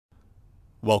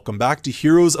Welcome back to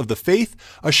Heroes of the Faith,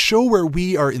 a show where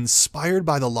we are inspired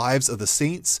by the lives of the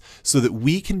saints so that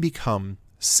we can become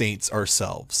saints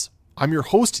ourselves. I'm your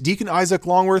host, Deacon Isaac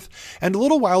Longworth, and a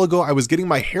little while ago I was getting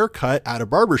my hair cut at a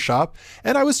barbershop,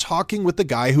 and I was talking with the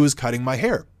guy who was cutting my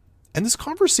hair. And this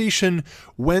conversation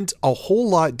went a whole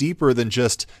lot deeper than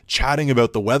just chatting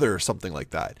about the weather or something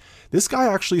like that. This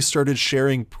guy actually started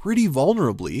sharing pretty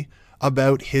vulnerably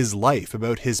about his life,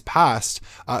 about his past,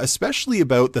 especially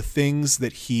about the things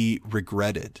that he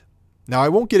regretted. Now, I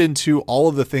won't get into all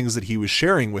of the things that he was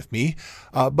sharing with me,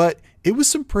 but it was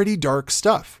some pretty dark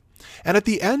stuff. And at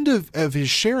the end of his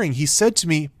sharing, he said to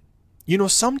me,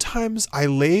 sometimes I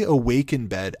lay awake in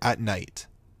bed at night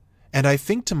and I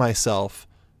think to myself,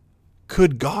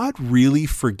 could God really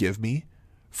forgive me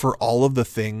for all of the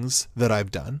things that I've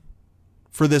done?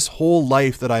 For this whole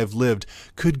life that I've lived,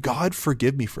 could God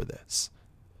forgive me for this?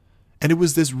 And it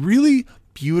was this really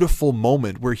beautiful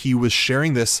moment where he was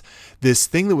sharing this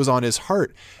thing that was on his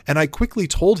heart. And I quickly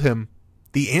told him,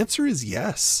 the answer is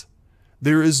yes.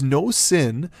 There is no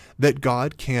sin that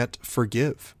God can't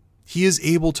forgive. He is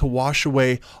able to wash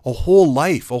away a whole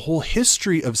life, a whole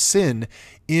history of sin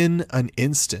in an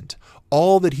instant.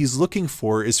 All that he's looking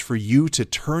for is for you to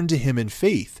turn to him in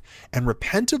faith and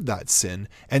repent of that sin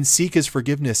and seek his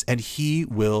forgiveness, and he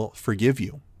will forgive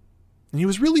you. And he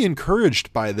was really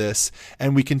encouraged by this,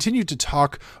 and we continued to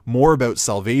talk more about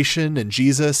salvation and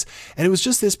Jesus, and it was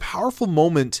just this powerful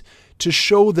moment to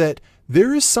show that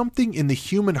there is something in the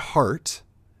human heart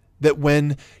that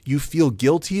when you feel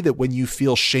guilty, that when you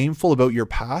feel shameful about your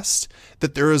past,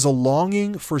 that there is a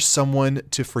longing for someone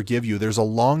to forgive you. There's a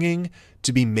longing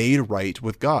to be made right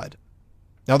with God.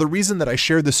 Now, the reason that I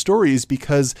share this story is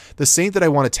because the saint that I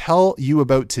want to tell you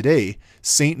about today,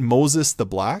 Saint Moses the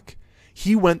Black,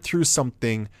 he went through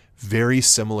something very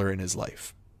similar in his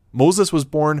life. Moses was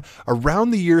born around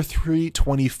the year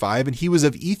 325, and he was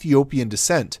of Ethiopian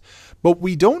descent. But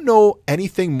we don't know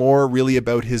anything more really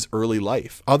about his early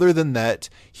life, other than that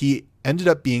he ended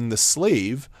up being the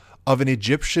slave of an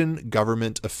Egyptian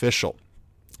government official.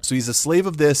 So he's a slave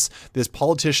of this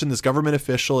politician, this government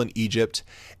official in Egypt.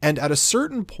 And at a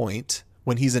certain point,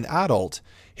 when he's an adult,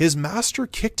 his master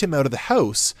kicked him out of the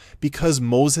house because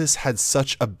Moses had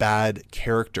such a bad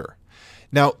character.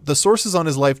 Now, the sources on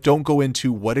his life don't go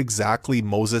into what exactly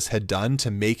Moses had done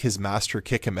to make his master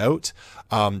kick him out.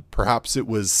 Perhaps it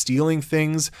was stealing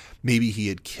things. Maybe he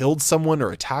had killed someone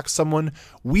or attacked someone.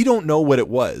 We don't know what it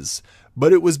was,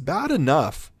 but it was bad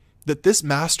enough that this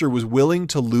master was willing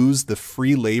to lose the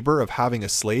free labor of having a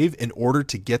slave in order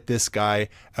to get this guy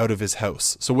out of his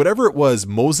house. So whatever it was,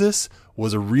 Moses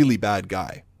was a really bad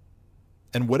guy.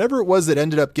 And whatever it was that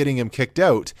ended up getting him kicked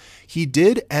out, he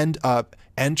did end up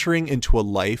entering into a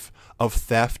life of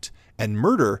theft and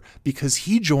murder because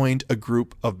he joined a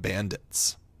group of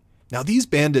bandits. Now, these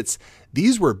bandits,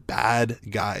 these were bad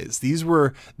guys. These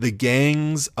were the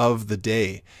gangs of the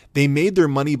day. They made their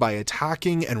money by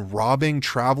attacking and robbing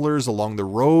travelers along the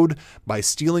road, by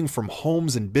stealing from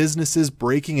homes and businesses,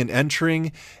 breaking and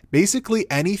entering. Basically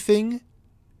anything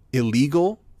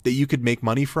illegal that you could make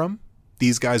money from,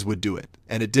 these guys would do it.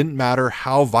 And it didn't matter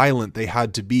how violent they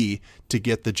had to be to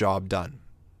get the job done.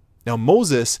 Now,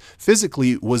 Moses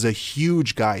physically was a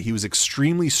huge guy. He was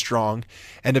extremely strong,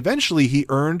 and eventually he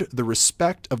earned the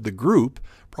respect of the group,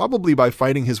 probably by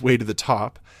fighting his way to the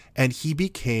top, and he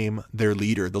became their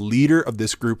leader, the leader of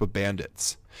this group of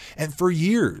bandits. And for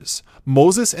years,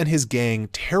 Moses and his gang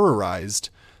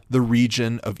terrorized the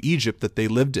region of Egypt that they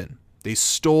lived in. They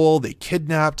stole, they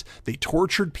kidnapped, they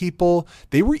tortured people.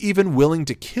 They were even willing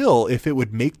to kill if it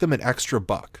would make them an extra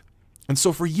buck. And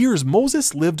so for years,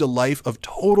 Moses lived a life of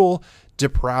total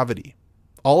depravity.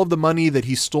 All of the money that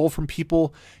he stole from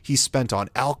people, he spent on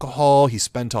alcohol, he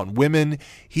spent on women.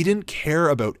 He didn't care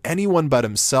about anyone but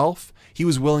himself. He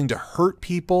was willing to hurt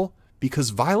people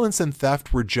because violence and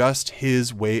theft were just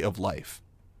his way of life.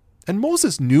 And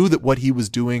Moses knew that what he was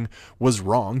doing was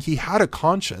wrong. He had a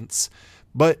conscience,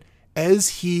 but as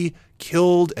he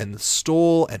killed and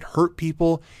stole and hurt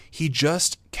people, he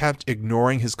just kept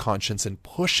ignoring his conscience and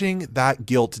pushing that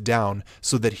guilt down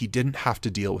so that he didn't have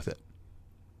to deal with it.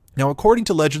 Now, according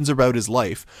to legends about his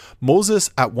life,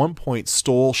 Moses at one point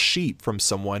stole sheep from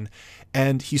someone,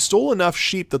 and he stole enough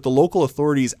sheep that the local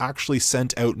authorities actually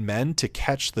sent out men to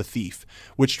catch the thief,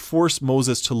 which forced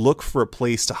Moses to look for a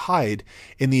place to hide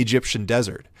in the Egyptian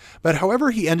desert. But however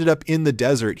he ended up in the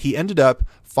desert, he ended up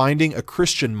finding a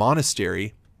Christian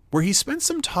monastery where he spent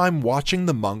some time watching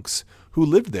the monks who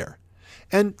lived there.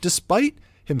 And despite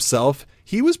himself,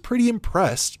 he was pretty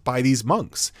impressed by these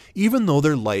monks, even though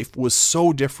their life was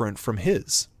so different from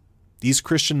his. These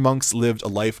Christian monks lived a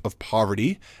life of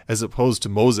poverty, as opposed to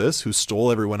Moses, who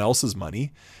stole everyone else's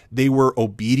money. They were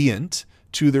obedient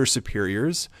to their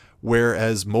superiors,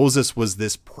 whereas Moses was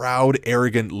this proud,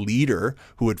 arrogant leader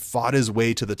who had fought his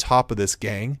way to the top of this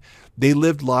gang. They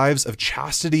lived lives of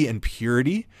chastity and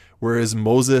purity, whereas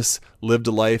Moses lived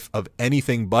a life of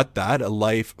anything but that, a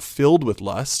life filled with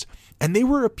lust. And they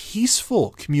were a peaceful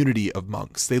community of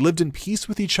monks. They lived in peace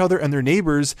with each other and their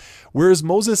neighbors, whereas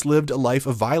Moses lived a life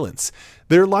of violence.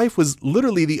 Their life was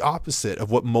literally the opposite of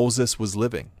what Moses was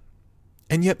living.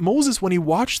 And yet Moses, when he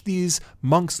watched these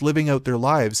monks living out their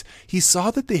lives, he saw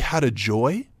that they had a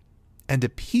joy and a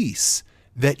peace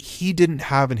that he didn't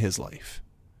have in his life.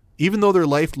 Even though their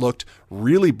life looked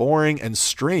really boring and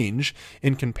strange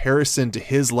in comparison to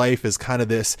his life as kind of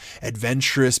this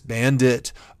adventurous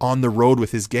bandit on the road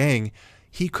with his gang,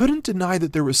 he couldn't deny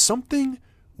that there was something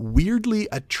weirdly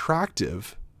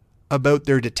attractive about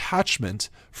their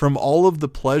detachment from all of the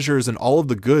pleasures and all of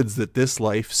the goods that this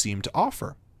life seemed to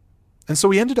offer. And so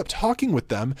he ended up talking with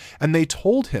them, and they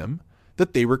told him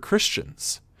that they were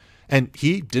Christians. And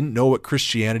he didn't know what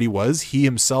Christianity was. He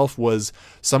himself was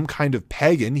some kind of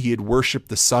pagan. He had worshipped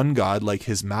the sun god like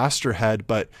his master had,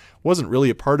 but wasn't really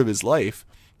a part of his life.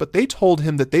 But they told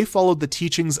him that they followed the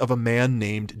teachings of a man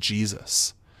named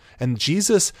Jesus. And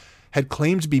Jesus had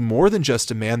claimed to be more than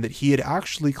just a man, that he had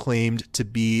actually claimed to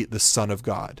be the Son of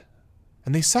God.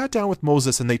 And they sat down with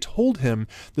Moses and they told him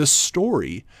the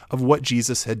story of what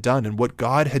Jesus had done and what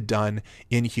God had done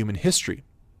in human history.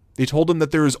 They told him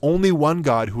that there is only one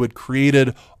God who had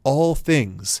created all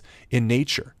things in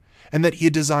nature, and that he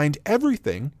had designed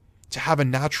everything to have a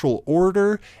natural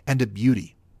order and a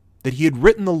beauty, that he had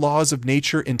written the laws of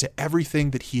nature into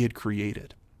everything that he had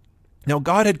created. Now,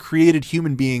 God had created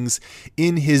human beings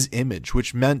in his image,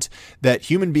 which meant that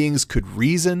human beings could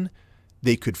reason,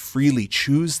 they could freely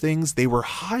choose things, they were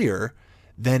higher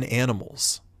than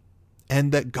animals,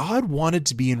 and that God wanted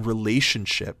to be in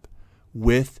relationship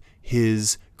with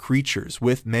his creatures,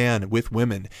 with man, with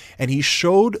women. And he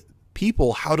showed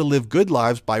people how to live good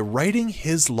lives by writing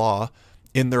his law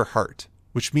in their heart,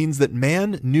 which means that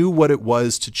man knew what it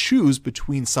was to choose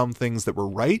between some things that were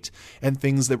right and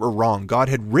things that were wrong. God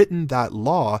had written that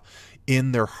law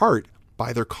in their heart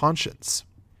by their conscience.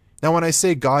 Now, when I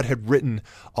say God had written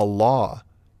a law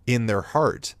in their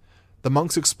heart, the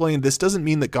monks explained this doesn't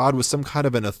mean that God was some kind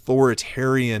of an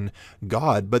authoritarian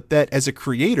God, but that as a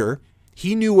creator,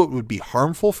 he knew what would be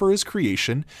harmful for his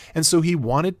creation, and so he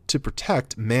wanted to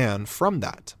protect man from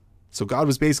that. So God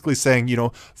was basically saying,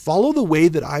 follow the way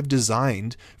that I've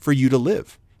designed for you to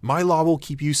live. My law will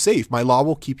keep you safe. My law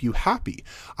will keep you happy.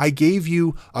 I gave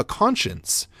you a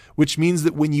conscience, which means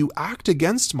that when you act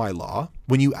against my law,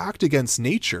 when you act against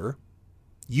nature,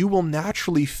 you will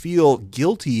naturally feel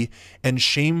guilty and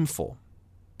shameful,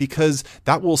 because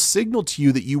that will signal to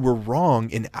you that you were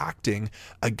wrong in acting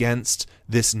against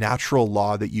this natural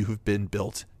law that you have been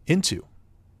built into.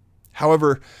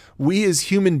 However, we as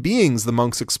human beings, the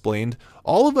monks explained,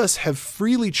 all of us have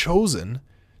freely chosen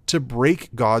to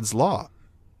break God's law.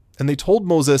 And they told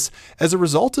Moses, as a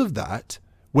result of that,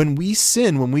 when we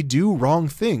sin, when we do wrong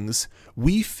things,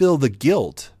 we feel the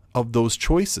guilt of those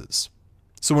choices.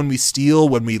 So when we steal,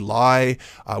 when we lie,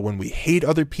 when we hate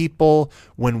other people,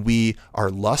 when we are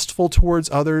lustful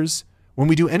towards others, when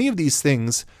we do any of these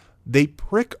things, they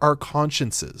prick our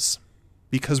consciences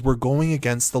because we're going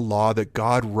against the law that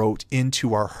God wrote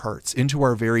into our hearts, into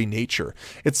our very nature.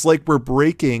 It's like we're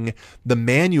breaking the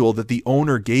manual that the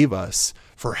owner gave us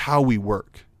for how we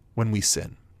work when we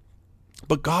sin.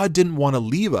 But God didn't want to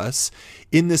leave us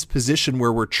in this position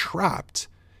where we're trapped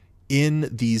in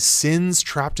these sins,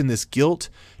 trapped in this guilt,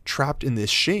 trapped in this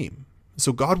shame.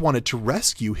 So God wanted to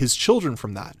rescue his children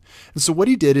from that. And so what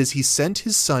he did is he sent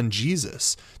his son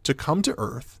Jesus to come to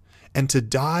earth and to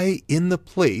die in the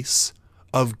place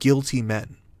of guilty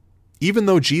men. Even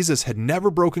though Jesus had never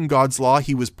broken God's law,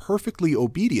 he was perfectly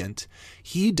obedient.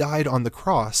 He died on the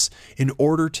cross in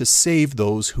order to save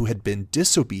those who had been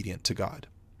disobedient to God.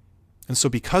 And so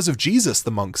because of Jesus, the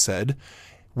monk said,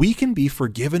 we can be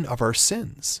forgiven of our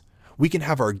sins. We can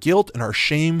have our guilt and our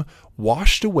shame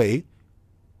washed away,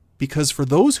 because for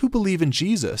those who believe in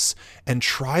Jesus and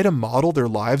try to model their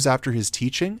lives after his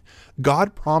teaching,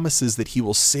 God promises that he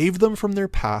will save them from their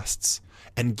pasts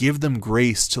and give them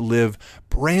grace to live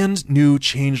brand new,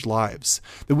 changed lives,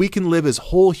 that we can live as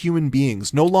whole human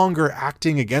beings, no longer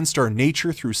acting against our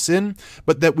nature through sin,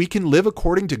 but that we can live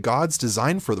according to God's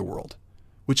design for the world,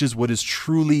 which is what is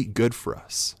truly good for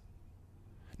us.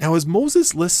 Now, as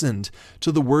Moses listened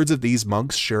to the words of these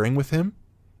monks sharing with him,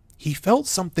 he felt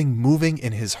something moving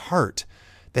in his heart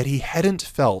that he hadn't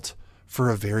felt for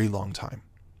a very long time.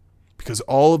 because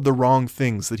all of the wrong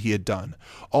things that he had done,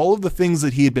 all of the things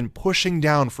that he had been pushing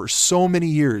down for so many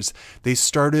years, they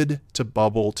started to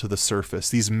bubble to the surface.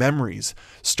 These memories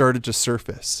started to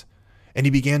surface. And he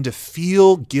began to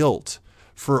feel guilt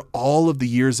for all of the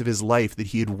years of his life that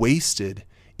he had wasted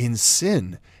in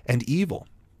sin and evil.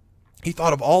 He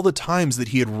thought of all the times that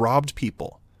he had robbed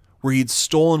people, where he had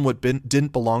stolen what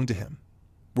didn't belong to him,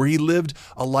 where he lived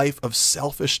a life of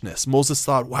selfishness. Moses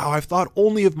thought, wow, I've thought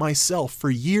only of myself for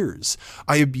years.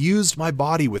 I abused my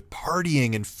body with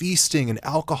partying and feasting and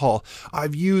alcohol.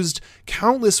 I've used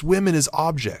countless women as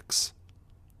objects.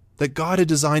 That God had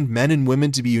designed men and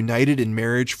women to be united in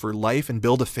marriage for life and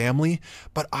build a family,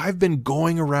 but I've been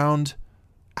going around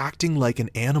acting like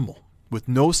an animal with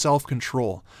no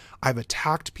self-control. I've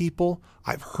attacked people,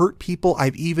 I've hurt people,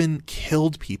 I've even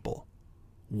killed people.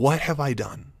 What have I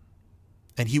done?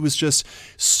 And he was just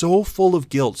so full of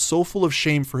guilt, so full of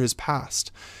shame for his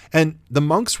past. And the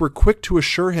monks were quick to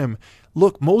assure him,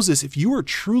 look, Moses, if you are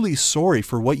truly sorry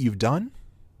for what you've done,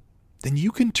 then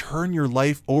you can turn your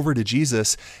life over to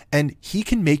Jesus and he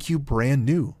can make you brand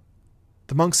new.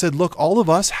 The monk said, look, all of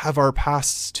us have our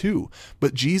pasts too,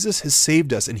 but Jesus has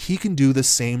saved us and he can do the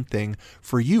same thing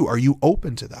for you. Are you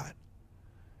open to that?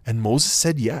 And Moses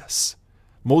said yes.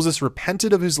 Moses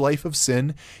repented of his life of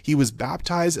sin. He was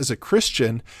baptized as a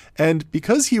Christian. And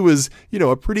because he was,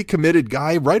 a pretty committed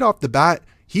guy right off the bat,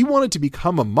 he wanted to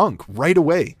become a monk right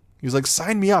away. He was like,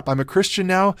 sign me up. I'm a Christian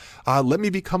now. Let me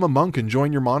become a monk and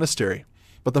join your monastery.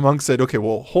 But the monk said, okay,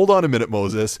 well, hold on a minute,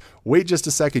 Moses. Wait just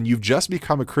a second. You've just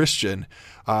become a Christian.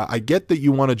 I get that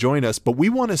you want to join us, but we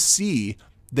want to see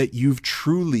that you've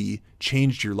truly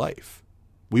changed your life.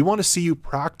 We want to see you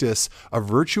practice a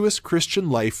virtuous Christian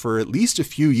life for at least a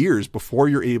few years before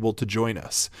you're able to join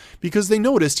us. Because they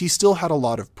noticed he still had a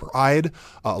lot of pride,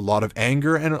 a lot of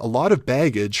anger, and a lot of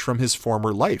baggage from his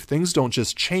former life. Things don't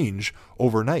just change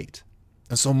overnight.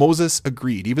 And so Moses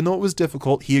agreed. Even though it was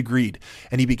difficult, he agreed.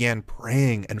 And he began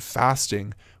praying and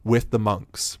fasting with the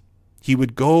monks. He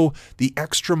would go the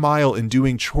extra mile in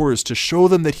doing chores to show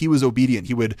them that he was obedient.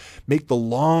 He would make the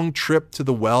long trip to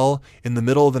the well in the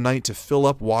middle of the night to fill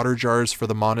up water jars for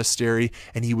the monastery,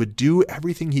 and he would do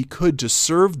everything he could to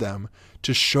serve them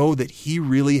to show that he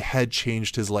really had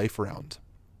changed his life around.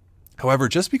 However,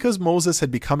 just because Moses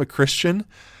had become a Christian,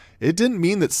 it didn't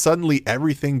mean that suddenly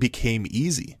everything became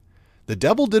easy. The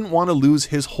devil didn't want to lose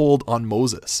his hold on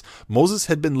Moses. Moses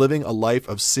had been living a life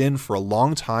of sin for a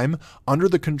long time under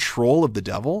the control of the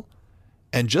devil.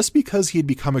 And just because he had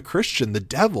become a Christian, the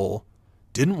devil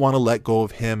didn't want to let go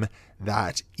of him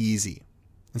that easy.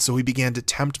 And so he began to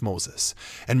tempt Moses.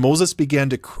 And Moses began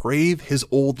to crave his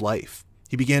old life.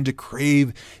 He began to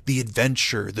crave the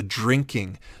adventure, the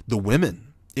drinking, the women.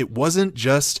 It wasn't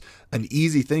just an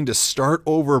easy thing to start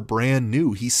over brand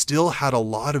new. He still had a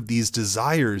lot of these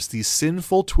desires, these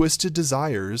sinful, twisted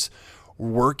desires,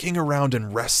 working around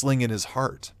and wrestling in his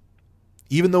heart.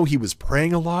 Even though he was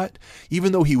praying a lot,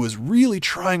 even though he was really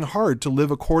trying hard to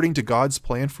live according to God's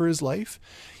plan for his life,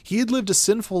 he had lived a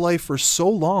sinful life for so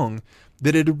long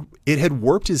that it had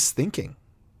warped his thinking,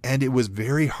 and it was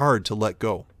very hard to let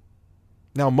go.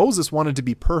 Now, Moses wanted to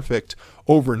be perfect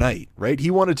overnight, right? He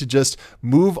wanted to just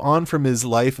move on from his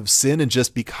life of sin and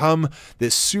just become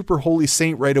this super holy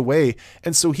saint right away.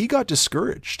 And so he got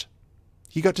discouraged.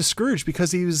 He got discouraged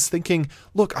because he was thinking,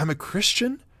 look, I'm a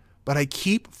Christian, but I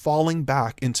keep falling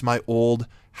back into my old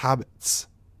habits.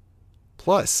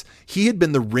 Plus, he had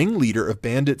been the ringleader of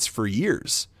bandits for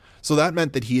years. So that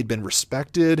meant that he had been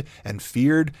respected and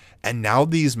feared. And now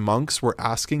these monks were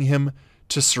asking him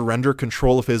to surrender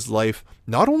control of his life,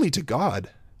 not only to God,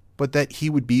 but that he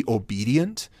would be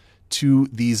obedient to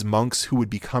these monks who would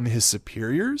become his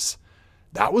superiors.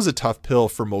 That was a tough pill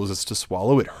for Moses to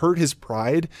swallow. It hurt his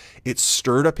pride. It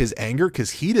stirred up his anger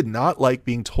because he did not like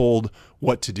being told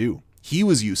what to do. He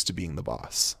was used to being the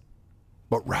boss.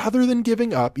 But rather than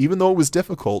giving up, even though it was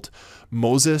difficult,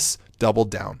 Moses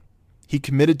doubled down. He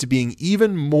committed to being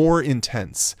even more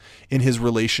intense in his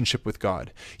relationship with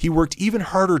God. He worked even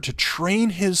harder to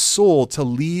train his soul to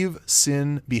leave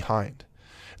sin behind.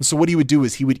 And so what he would do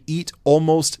is he would eat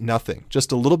almost nothing,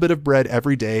 just a little bit of bread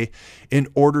every day in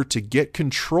order to get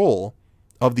control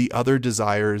of the other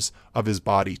desires of his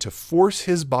body, to force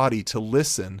his body to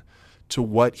listen to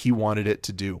what he wanted it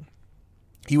to do.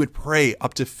 He would pray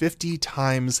up to 50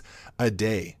 times a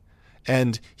day.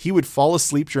 And he would fall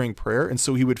asleep during prayer, and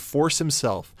so he would force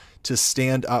himself to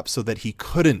stand up so that he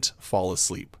couldn't fall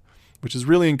asleep, which is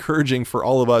really encouraging for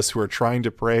all of us who are trying to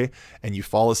pray and you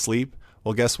fall asleep.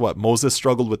 Well, guess what? Moses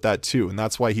struggled with that too, and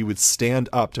that's why he would stand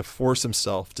up to force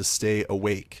himself to stay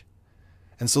awake.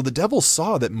 And so the devil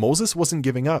saw that Moses wasn't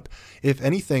giving up. If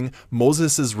anything,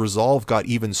 Moses' resolve got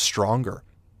even stronger.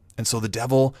 And so the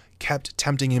devil kept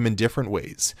tempting him in different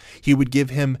ways. He would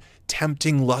give him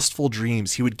tempting, lustful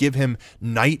dreams. He would give him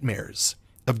nightmares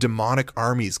of demonic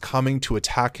armies coming to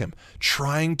attack him,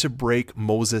 trying to break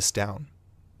Moses down.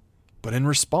 But in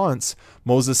response,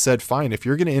 Moses said, fine, if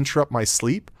you're going to interrupt my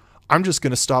sleep, I'm just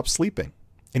going to stop sleeping.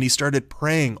 And he started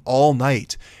praying all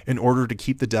night in order to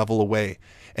keep the devil away.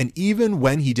 And even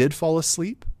when he did fall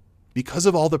asleep, because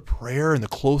of all the prayer and the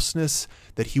closeness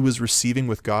that he was receiving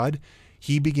with God,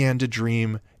 he began to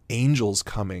dream angels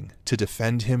coming to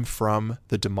defend him from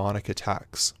the demonic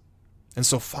attacks. And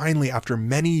so finally, after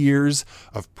many years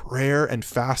of prayer and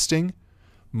fasting,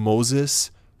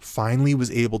 Moses finally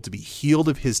was able to be healed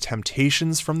of his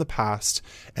temptations from the past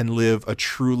and live a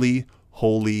truly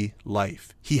holy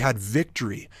life. He had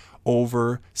victory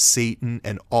over Satan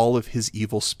and all of his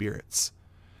evil spirits.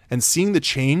 And seeing the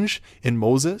change in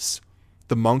Moses,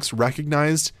 the monks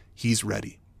recognized he's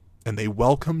ready, and they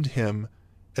welcomed him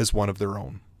as one of their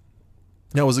own.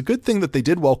 Now, it was a good thing that they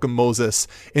did welcome Moses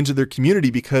into their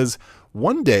community, because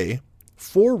one day,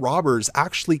 4 robbers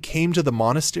actually came to the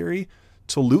monastery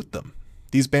to loot them.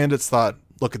 These bandits thought,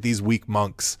 look at these weak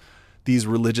monks, these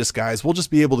religious guys. We'll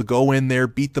just be able to go in there,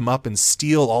 beat them up, and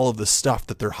steal all of the stuff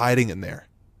that they're hiding in there.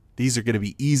 These are going to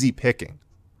be easy picking.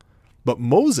 But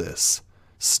Moses,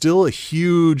 still a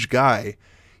huge guy,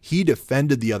 he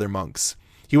defended the other monks.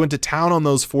 He went to town on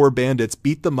those 4 bandits,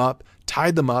 beat them up,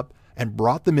 tied them up, and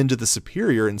brought them into the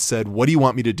superior and said, what do you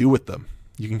want me to do with them?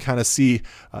 You can kind of see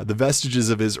the vestiges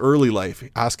of his early life,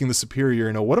 asking the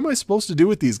superior, what am I supposed to do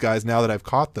with these guys now that I've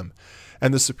caught them?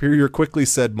 And the superior quickly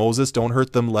said, Moses, don't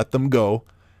hurt them, let them go.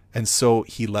 And so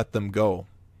he let them go.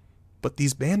 But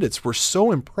these bandits were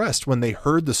so impressed when they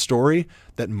heard the story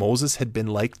that Moses had been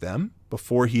like them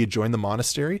before he had joined the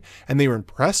monastery, and they were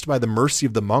impressed by the mercy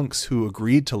of the monks who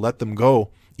agreed to let them go,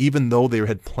 even though they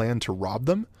had planned to rob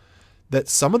them, that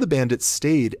some of the bandits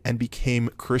stayed and became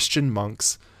Christian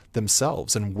monks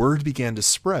themselves, and word began to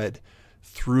spread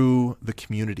through the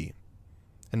community.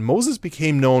 And Moses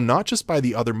became known not just by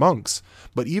the other monks,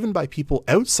 but even by people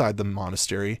outside the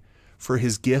monastery for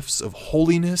his gifts of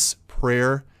holiness,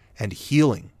 prayer, and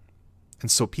healing. And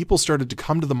so people started to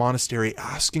come to the monastery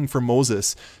asking for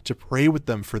Moses to pray with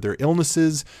them for their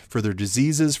illnesses, for their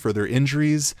diseases, for their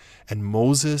injuries, and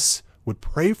Moses would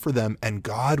pray for them and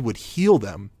God would heal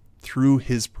them through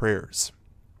his prayers.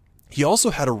 He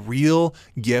also had a real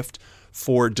gift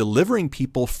for delivering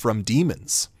people from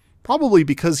demons, probably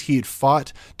because he had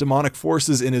fought demonic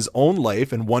forces in his own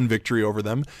life and won victory over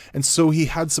them. And so he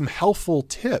had some helpful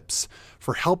tips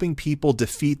for helping people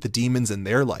defeat the demons in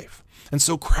their life. And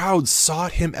so crowds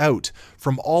sought him out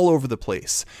from all over the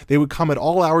place. They would come at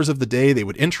all hours of the day. They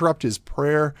would interrupt his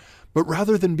prayer, but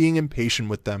rather than being impatient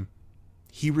with them,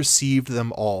 he received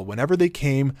them all whenever they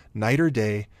came, night or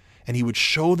day, and he would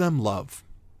show them love,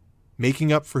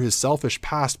 making up for his selfish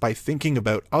past by thinking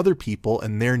about other people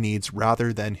and their needs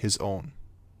rather than his own.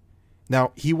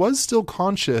 Now, he was still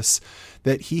conscious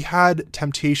that he had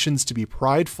temptations to be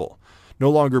prideful, no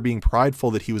longer being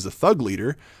prideful that he was a thug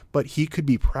leader, but he could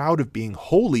be proud of being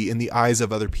holy in the eyes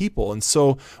of other people. And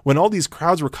so when all these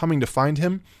crowds were coming to find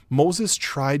him, Moses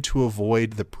tried to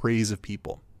avoid the praise of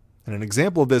people. And an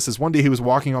example of this is one day he was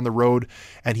walking on the road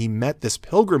and he met this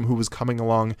pilgrim who was coming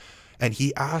along, and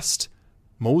he asked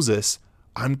Moses,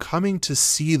 I'm coming to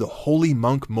see the holy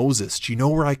monk Moses. Do you know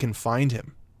where I can find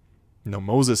him?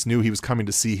 Moses knew he was coming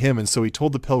to see him, and so he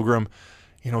told the pilgrim,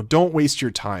 don't waste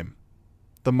your time.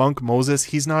 The monk Moses,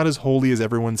 he's not as holy as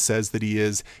everyone says that he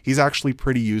is. He's actually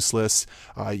pretty useless.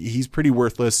 He's pretty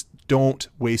worthless. Don't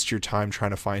waste your time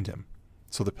trying to find him.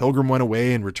 So the pilgrim went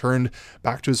away and returned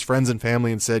back to his friends and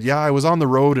family and said, I was on the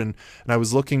road and I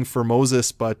was looking for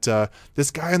Moses, but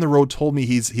this guy on the road told me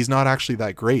he's not actually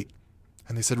that great.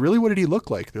 And they said, really, what did he look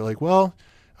like? They're like, well,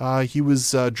 he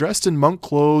was dressed in monk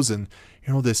clothes and,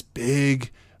 this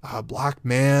big black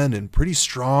man and pretty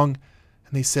strong.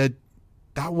 And they said,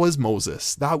 that was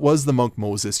Moses. That was the monk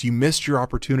Moses. You missed your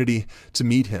opportunity to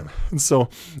meet him. And so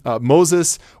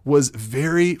Moses was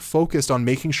very focused on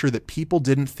making sure that people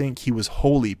didn't think he was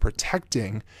holy,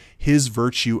 protecting his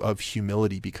virtue of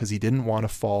humility because he didn't want to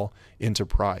fall into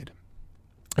pride.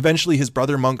 Eventually, his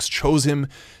brother monks chose him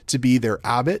to be their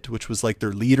abbot, which was like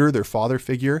their leader, their father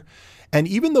figure. And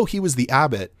even though he was the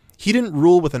abbot, he didn't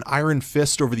rule with an iron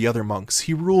fist over the other monks.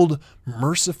 He ruled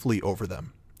mercifully over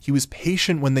them. He was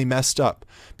patient when they messed up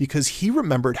because he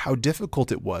remembered how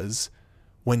difficult it was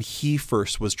when he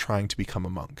first was trying to become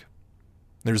a monk.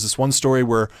 There's this one story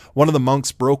where one of the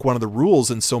monks broke one of the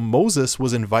rules, and so Moses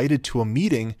was invited to a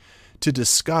meeting to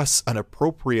discuss an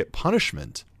appropriate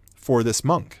punishment for this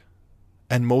monk.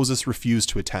 And Moses refused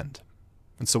to attend.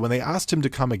 And so when they asked him to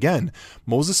come again,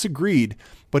 Moses agreed,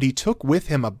 but he took with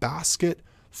him a basket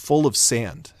full of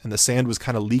sand, and the sand was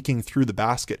kind of leaking through the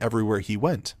basket everywhere he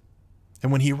went.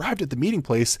 And when he arrived at the meeting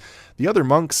place, the other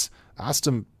monks asked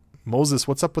him, Moses,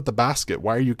 what's up with the basket?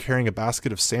 Why are you carrying a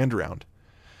basket of sand around?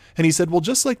 And he said, well,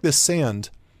 just like this sand,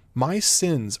 my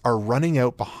sins are running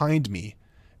out behind me,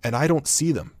 and I don't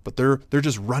see them, but they're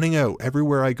just running out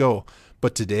everywhere I go.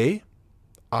 But today,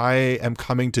 I am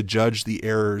coming to judge the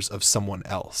errors of someone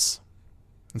else.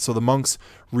 And so the monks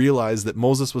realized that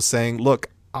Moses was saying, look,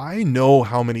 I know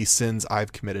how many sins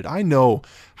I've committed. I know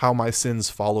how my sins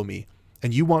follow me.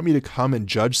 And you want me to come and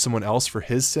judge someone else for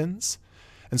his sins?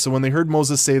 And so when they heard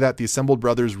Moses say that, the assembled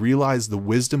brothers realized the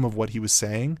wisdom of what he was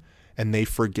saying, and they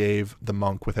forgave the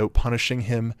monk without punishing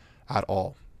him at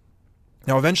all.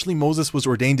 Now, eventually Moses was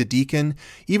ordained a deacon,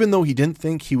 even though he didn't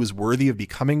think he was worthy of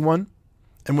becoming one.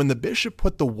 And when the bishop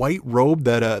put the white robe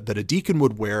that a deacon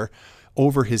would wear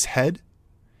over his head,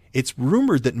 it's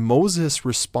rumored that Moses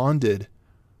responded,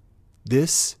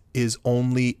 "This is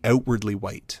only outwardly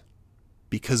white,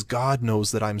 because God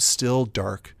knows that I'm still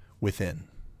dark within."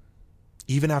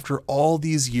 Even after all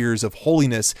these years of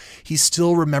holiness, he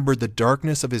still remembered the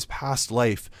darkness of his past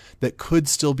life that could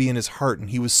still be in his heart. And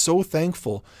he was so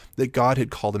thankful that God had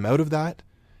called him out of that.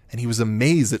 And he was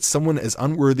amazed that someone as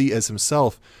unworthy as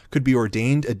himself could be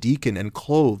ordained a deacon and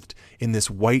clothed in this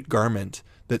white garment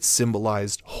that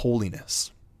symbolized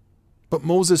holiness. But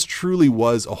Moses truly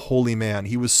was a holy man.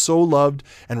 He was so loved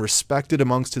and respected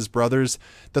amongst his brothers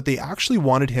that they actually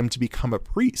wanted him to become a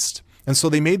priest. And so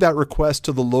they made that request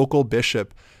to the local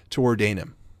bishop to ordain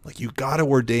him. Like, you got to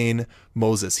ordain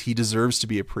Moses. He deserves to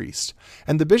be a priest.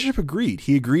 And the bishop agreed.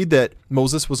 He agreed that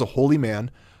Moses was a holy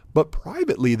man. But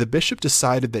privately, the bishop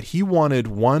decided that he wanted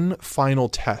one final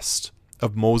test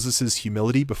of Moses'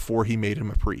 humility before he made him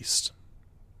a priest.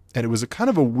 And it was a kind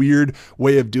of a weird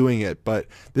way of doing it, but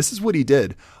this is what he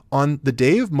did. On the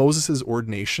day of Moses'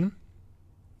 ordination,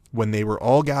 when they were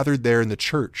all gathered there in the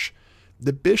church,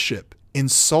 the bishop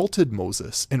insulted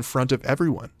Moses in front of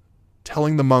everyone,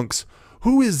 telling the monks,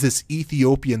 "Who is this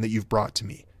Ethiopian that you've brought to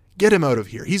me? Get him out of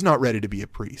here. He's not ready to be a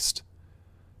priest."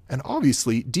 And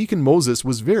obviously, Deacon Moses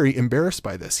was very embarrassed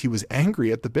by this. He was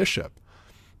angry at the bishop,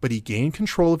 but he gained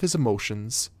control of his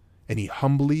emotions and he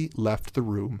humbly left the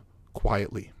room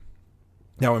quietly.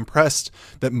 Now, impressed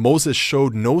that Moses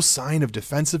showed no sign of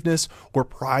defensiveness or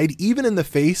pride, even in the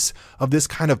face of this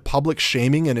kind of public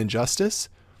shaming and injustice,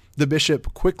 the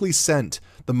bishop quickly sent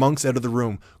the monks out of the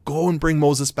room. "Go and bring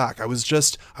Moses back. I was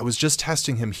just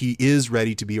testing him. He is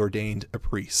ready to be ordained a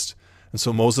priest." And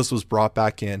so Moses was brought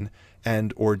back in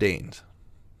and ordained.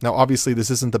 Now, obviously,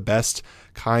 this isn't the best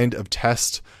kind of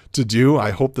test to do. I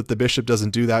hope that the bishop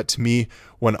doesn't do that to me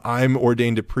when I'm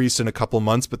ordained a priest in a couple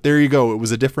months, but there you go. It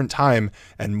was a different time,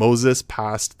 and Moses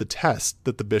passed the test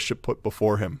that the bishop put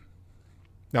before him.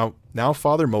 Now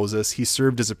Father Moses, he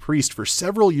served as a priest for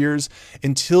several years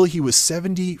until he was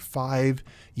 75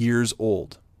 years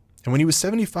old. And when he was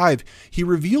 75, he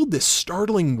revealed this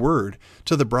startling word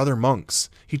to the brother monks.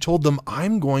 He told them,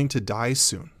 "I'm going to die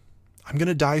soon. I'm going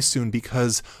to die soon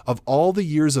because of all the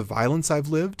years of violence I've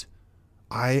lived.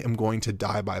 I am going to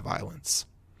die by violence."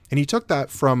 And he took that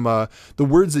from the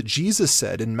words that Jesus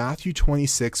said in Matthew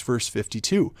 26, verse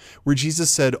 52, where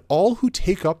Jesus said, "All who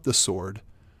take up the sword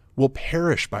will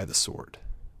perish by the sword."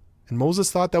 And Moses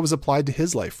thought that was applied to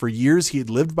his life. For years he had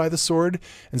lived by the sword,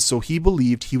 and so he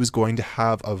believed he was going to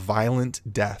have a violent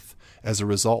death as a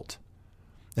result.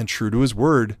 And true to his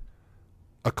word,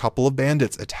 a couple of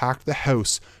bandits attacked the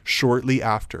house shortly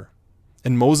after.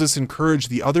 And Moses encouraged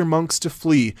the other monks to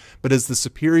flee, but as the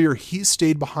superior, he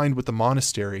stayed behind with the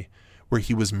monastery, where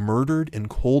he was murdered in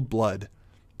cold blood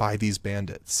by these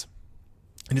bandits.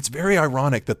 And it's very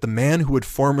ironic that the man who had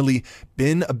formerly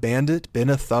been a bandit, been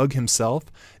a thug himself,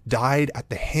 died at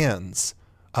the hands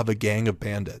of a gang of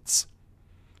bandits.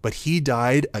 But he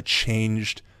died a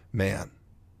changed man.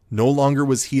 No longer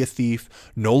was he a thief.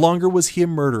 No longer was he a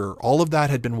murderer. All of that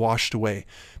had been washed away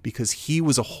because he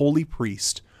was a holy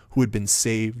priest who had been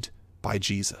saved by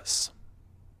Jesus.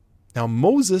 Now,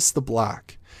 Moses the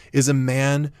Black is a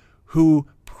man who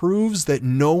proves that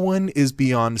no one is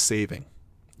beyond saving.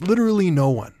 Literally no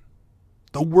one.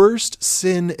 The worst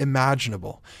sin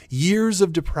imaginable, years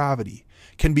of depravity,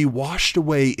 can be washed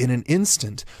away in an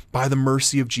instant by the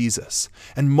mercy of Jesus.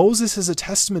 And Moses is a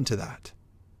testament to that.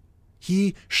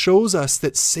 He shows us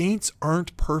that saints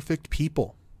aren't perfect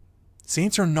people.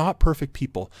 Saints are not perfect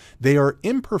people. They are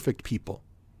imperfect people.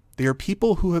 They are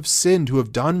people who have sinned, who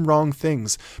have done wrong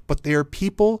things, but they are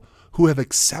people who have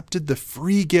accepted the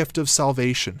free gift of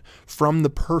salvation from the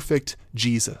perfect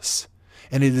Jesus.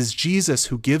 And it is Jesus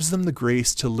who gives them the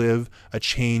grace to live a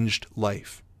changed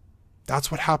life. That's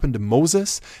what happened to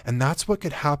Moses, and that's what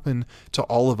could happen to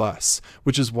all of us,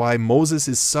 which is why Moses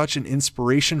is such an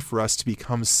inspiration for us to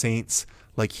become saints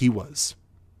like he was.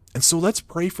 And so let's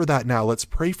pray for that now. Let's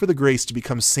pray for the grace to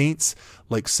become saints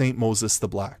like Saint Moses the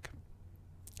Black.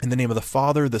 In the name of the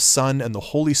Father, the Son, and the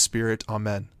Holy Spirit,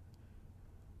 amen.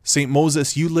 Saint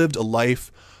Moses, you lived a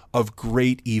life of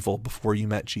great evil before you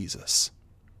met Jesus.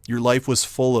 Your life was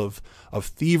full of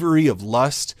thievery, of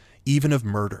lust, even of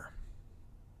murder.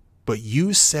 But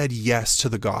you said yes to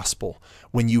the gospel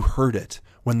when you heard it,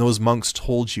 when those monks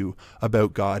told you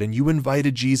about God, and you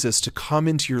invited Jesus to come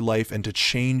into your life and to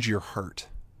change your heart.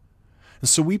 And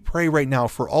so we pray right now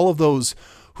for all of those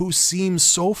who seem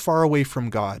so far away from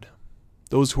God,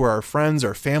 those who are our friends,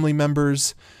 our family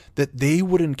members, that they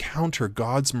would encounter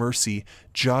God's mercy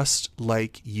just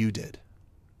like you did.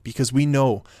 Because we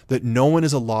know that no one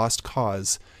is a lost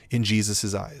cause in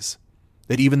Jesus' eyes.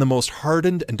 That even the most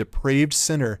hardened and depraved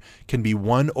sinner can be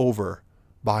won over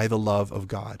by the love of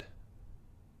God.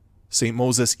 Saint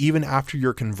Moses, even after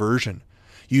your conversion,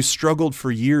 you struggled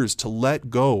for years to let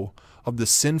go of the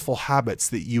sinful habits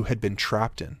that you had been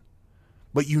trapped in.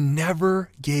 But you never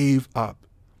gave up.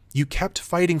 You kept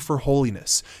fighting for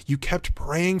holiness. You kept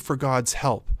praying for God's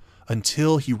help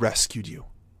until he rescued you.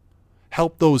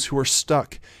 Help those who are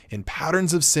stuck in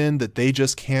patterns of sin that they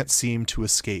just can't seem to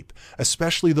escape,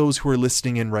 especially those who are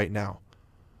listening in right now.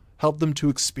 Help them to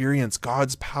experience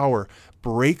God's power,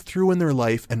 break through in their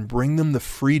life, and bring them the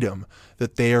freedom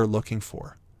that they are looking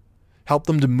for. Help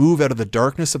them to move out of the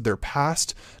darkness of their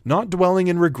past, not dwelling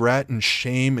in regret and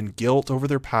shame and guilt over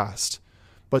their past,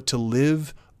 but to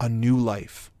live a new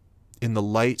life in the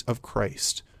light of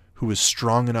Christ, who is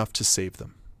strong enough to save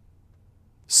them.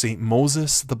 Saint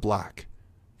Moses the Black,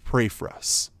 pray for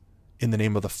us. In the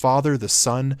name of the Father, the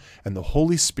Son, and the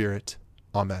Holy Spirit.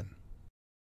 Amen.